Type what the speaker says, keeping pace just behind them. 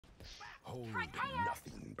Hold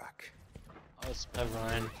nothing back. Never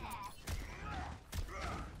mind.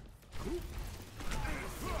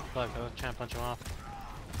 Fuck, I was trying to punch him off.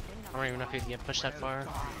 I don't even know if he can get pushed that far.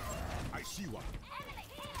 I see one.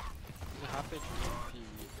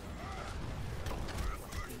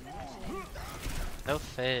 No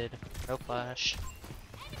fade, no flash.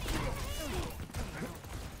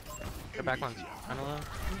 Your back one's kinda low.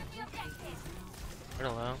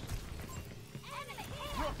 Kinda low.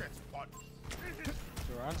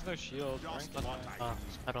 Duran's no shield. Oh, it's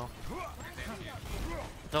pedal.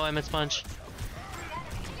 No, I missed punch.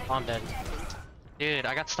 Oh, I'm dead. Dude,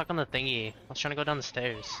 I got stuck on the thingy. I was trying to go down the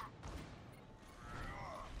stairs.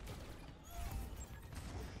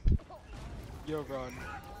 Yo, run.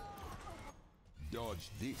 Dodge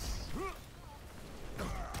this.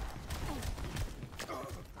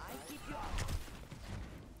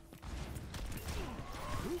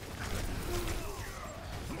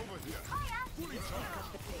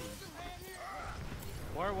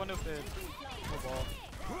 More one of it. No ball.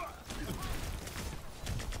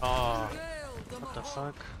 Oh, what the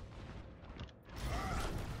fuck?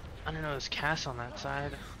 I don't know, there's cast on that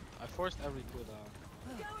side. I forced every cooldown.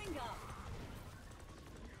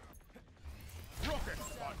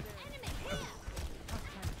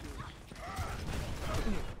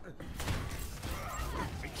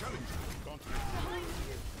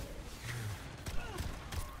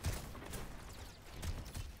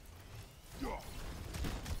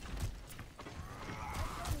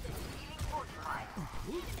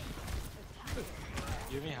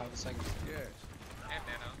 You mean how the second? Yes. And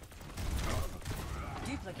nano.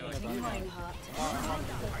 Duplicate Reinhardt.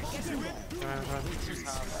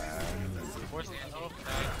 Force Angel.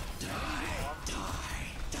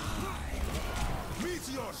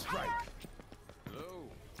 Meteor strike. Hello.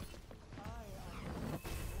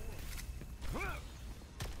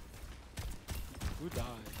 Who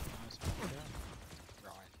died?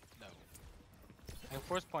 Right. No. And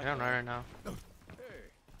force point. I don't know right now.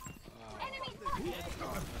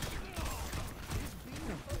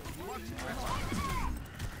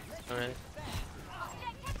 Alright.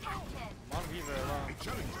 Come on, Weaver alone.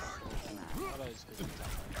 That is good.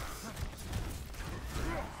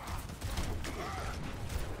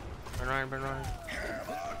 Burn Ryan.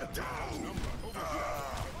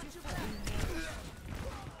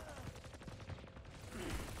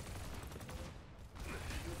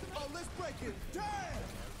 Oh, let's break it. Damn.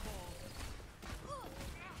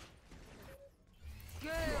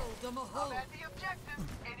 I'm at the objective.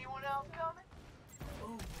 Anyone else coming?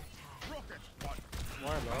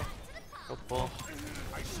 More low. Go pull.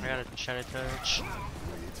 I got a shadow touch.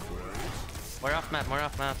 More off map. I'm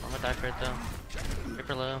gonna die for it though.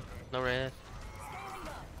 Reaper low. No wraith.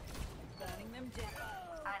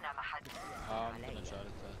 I'm gonna try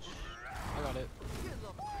to touch. I got it.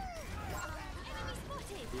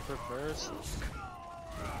 Reaper first.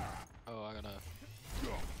 Oh, I gotta.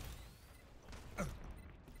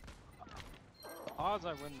 Odds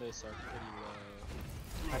I win this are pretty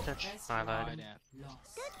low. I touch. I lied.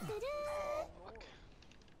 Fuck.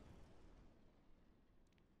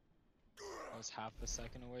 I was half a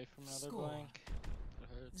second away from another blank. That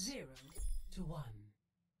hurts. 0-1.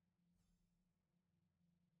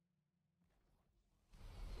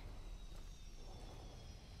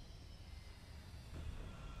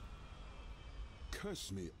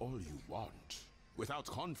 Curse me all you want. Without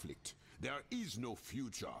conflict, there is no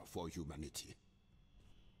future for humanity.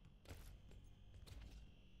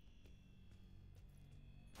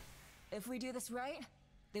 If we do this right,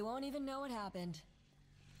 they won't even know what happened.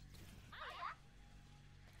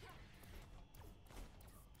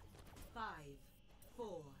 Five,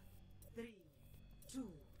 4, 3,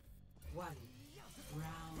 2, 1.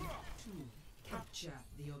 Round 2. Capture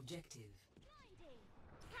the objective.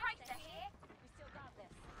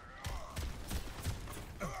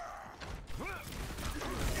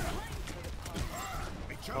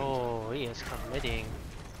 Oh, he is committing.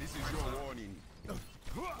 This is your warning. Oh,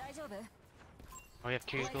 we have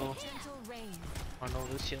Kirigo. Oh no,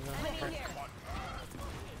 Lucio though.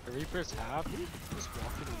 The Reaper's half. Just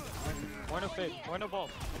walking down. Point of fate. Point of ball.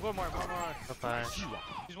 One more. No flash.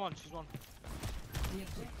 She's one.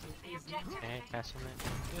 Okay, pass him it.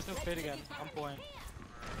 There's no fate again. On point.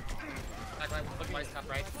 Look right, top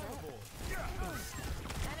right.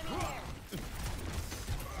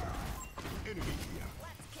 Enemy here.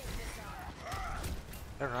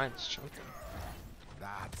 That Ryan's choking.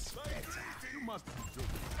 That's better. You must be joking.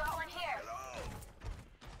 Got one here.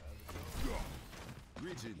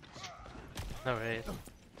 Greetings. No wraith.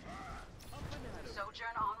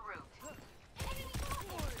 Sojourn en route.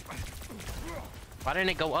 Why didn't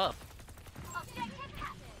it go up?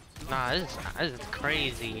 Nah, this is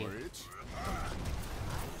crazy. For it.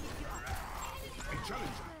 A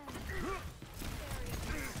challenger.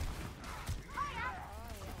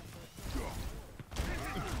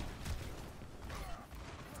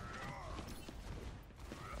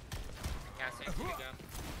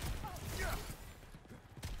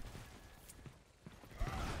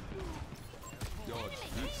 Dodge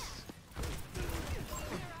this.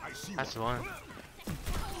 I see That's one. one.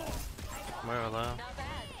 More low.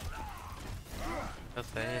 Go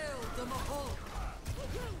fade.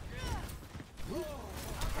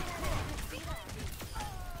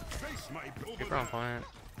 Face my Keep on point.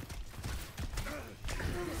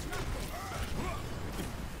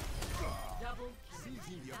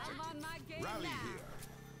 Seizing the objective. Rally here.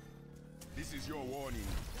 This is your warning.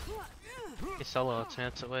 He's solo,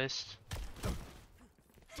 it's a waste.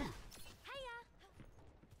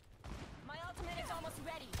 My ultimate is almost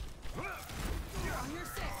ready. On your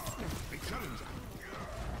six. A challenger.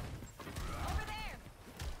 Over there.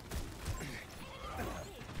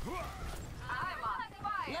 I'm on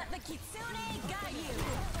fire. Let the kitsune guide you.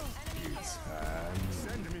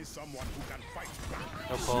 Send me someone who can fight back.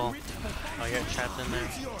 No pull. Oh, you're trapped in there.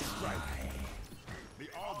 Your strike. The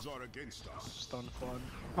odds are against us. Stun fun.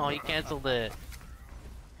 Oh, you canceled it.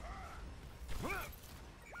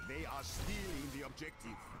 They are stealing the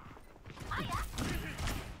objective.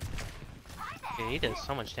 Dude, he does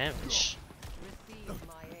so much damage. Receive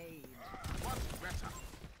my aid. What's better?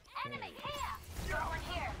 Enemy here. Someone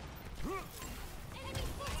here. Enemy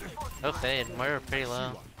here. Go fade. We're pretty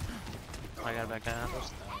low. Oh, I got back out.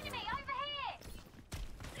 Enemy over here.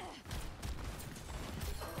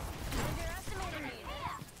 Underestimating me.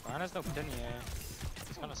 Ryan has no penny,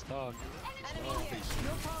 He's kinda stuck.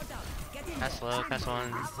 Cast low, cast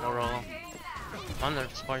one, no roll. On the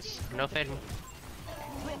sports, no fade.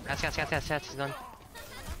 Cast, he's done.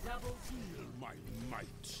 My might.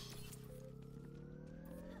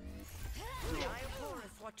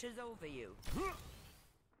 Forest watches over you.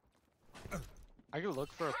 I could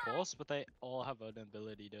look for a pulse, but they all have an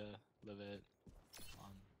ability to live it.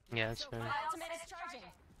 Yeah, that's fair. My ultimate is charging.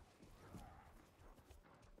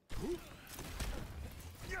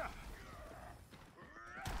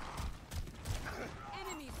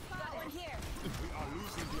 Enemy Got one here. We are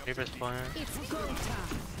losing the Reaper's objective. point. It's go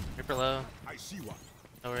time. Reaper low, I see one.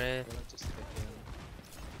 no red. But just stick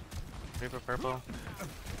in. Reaper purple.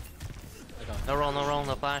 I got No roll,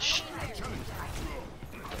 no flash.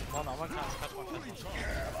 one on one cast, catch one.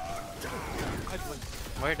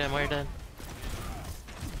 We're dead.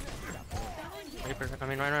 Reaper, I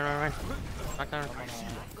mean, run. Knock down. Got you.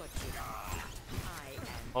 I am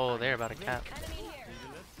Oh, they're about to cap. Enemy here.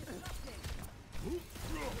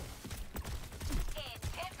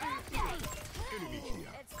 Enemy here.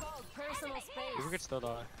 It's called personal We space. could still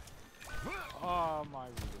die. Oh my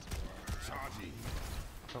read is blood. Charging.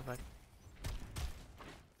 Go back.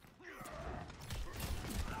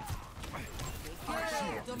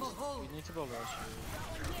 We need to go rush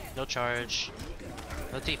you. No charge.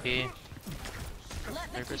 No TP.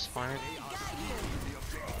 Reaper's point.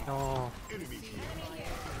 No. Enemy here.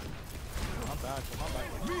 Come on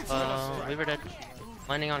back. Weaver dead.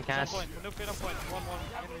 Landing on cast. Point, no fit on point.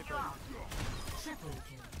 1-1. Enemy point. triple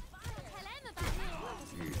kill.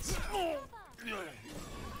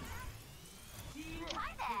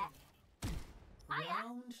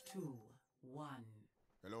 Round 2, 1.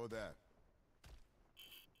 Hello there.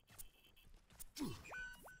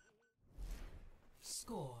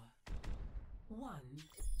 Score 1-1.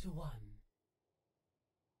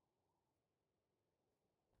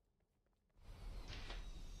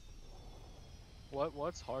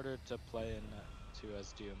 What's harder to play in 2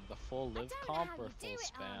 as Doom? The full live comp or full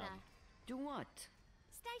spam? Do what?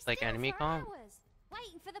 Like enemy comp?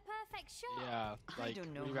 Waiting for the perfect shot. Yeah, I like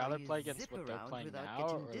don't know would you how rather you play against zip what they're around playing without now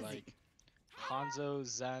getting or dizzy. like Hanzo,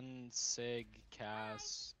 Zen, Sig,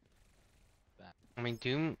 Cass? I mean,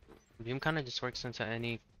 Doom kind of just works into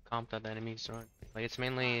any comp that the enemies run. Like, it's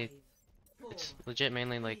mainly, it's legit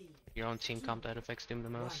mainly like your own team comp that affects Doom the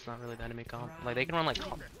most, not really the enemy comp. Like, they can run like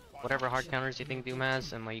whatever hard counters you think Doom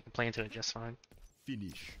has, and like you can play into it just fine.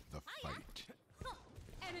 Finish the fight.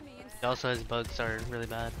 He also, his bugs are really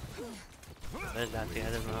bad. There's that, yeah,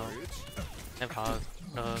 I don't know. And Potg.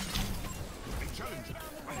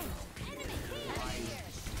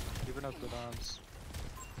 Keeping up good arms.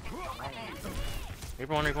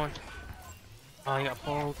 Reaper one. Oh, he got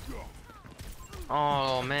pulled.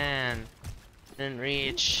 Oh man, didn't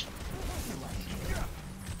reach.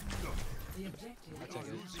 The objective I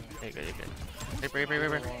take it. You're good.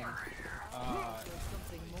 Reaper.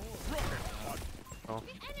 Uh, Oh.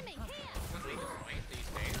 Enemy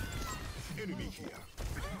Enemy here.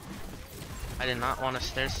 I did not want to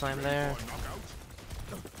stair slam there.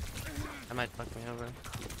 That might fuck me over.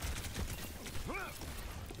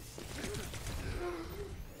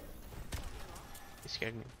 He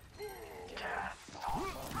scared me.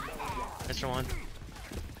 Mr. One.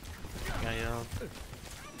 Yeah, yo.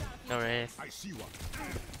 No Ray. I see one.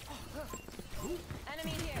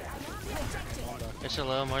 Enemy here. Mr.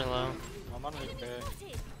 Low, more low. I'm on repair.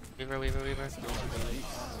 Weaver, Weaver, Weaver.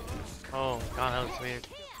 Oh god, that was weird.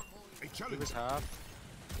 A challenge. Weaver's half.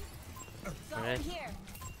 Alright. Here.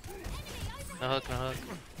 No hook, no hook.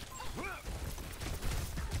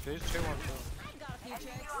 There's 2-1-2. Got a few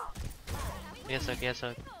tricks. Yes, hook, yes,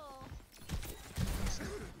 hook.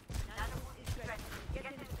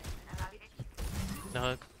 No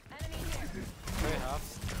hook. Enemy here. Play half.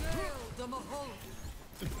 Them a hole.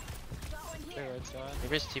 Play right side.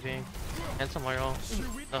 Weaver's TPing. And some more roll.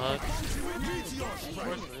 No hook.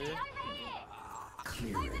 Force 3.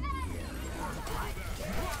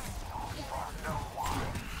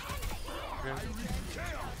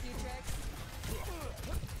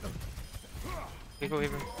 Weaver,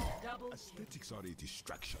 Weaver. Aesthetics are a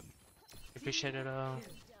distraction. Appreciate it, audio.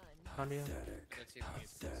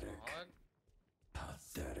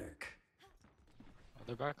 Oh,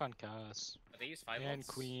 they're back on Cass. They use 5 And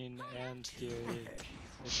Queen and Fury.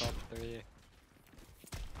 They top 3.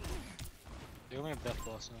 They only have Death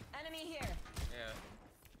Blossom. Enemy here. Yeah.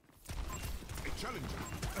 A challenger.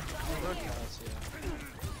 Oh, they're Cass,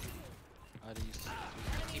 yeah. I'd use.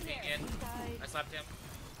 TPing in. I slapped him.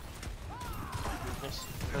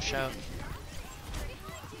 No shout.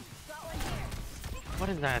 What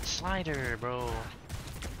is that slider, bro?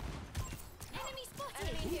 Enemy spotted.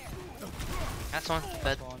 Enemy here. That's one.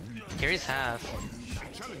 But Carrie's half. A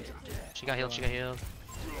challenger. She got healed, she got healed.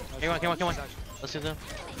 Come on. Let's do them.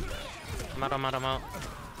 I'm out.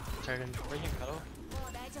 Turn in. Breaking pedal.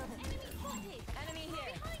 Enemy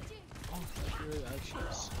here. Oh, Fury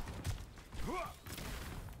actions.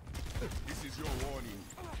 This is your warning.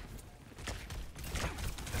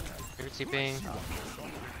 Carrie's TPing.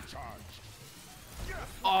 Charge.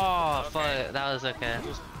 Oh, fuck. That was okay.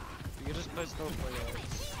 You can just play slow for you.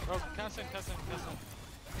 Oh, cast in.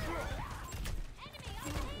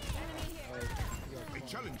 A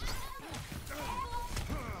challenger.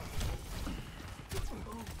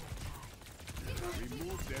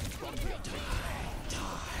 Remove them from here.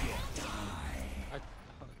 Oh,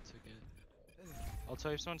 too good. I'll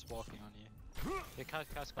tell you if someone's walking on you. Yeah,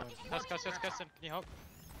 cast going. Cast in. Can you help?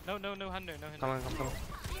 No, Hunter. Come on.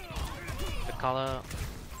 Good call out.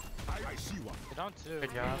 I see one. They're down 2.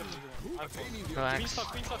 Good job. Queen Relax.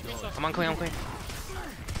 stock. Come on, Queen. Queen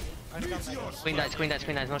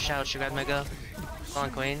dies. No shout. She grabbed Mega. Come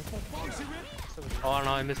on, Queen. Oh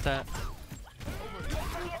no, I missed that.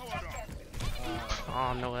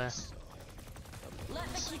 Oh, no way. Let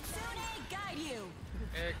the Kitsune guide you.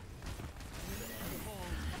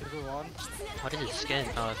 Everyone. What is his skin?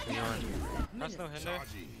 Oh, it's the one. That's no hinder.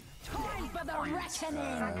 Ready for the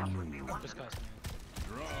reckoning. Just cast me.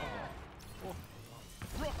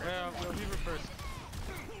 Yeah, we'll leave her first.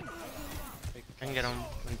 I can get him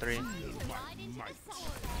in 3.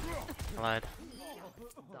 I lied.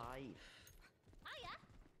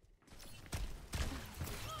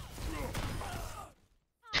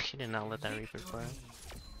 She did not let that Reaper play.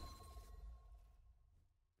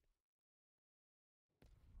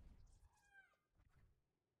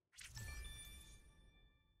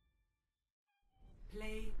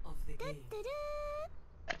 Play of the game.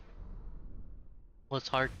 Well, it's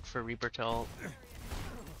hard for Reaper to ult.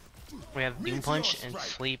 We have Doom Punch and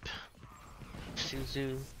Sleep.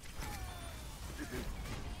 Suzu.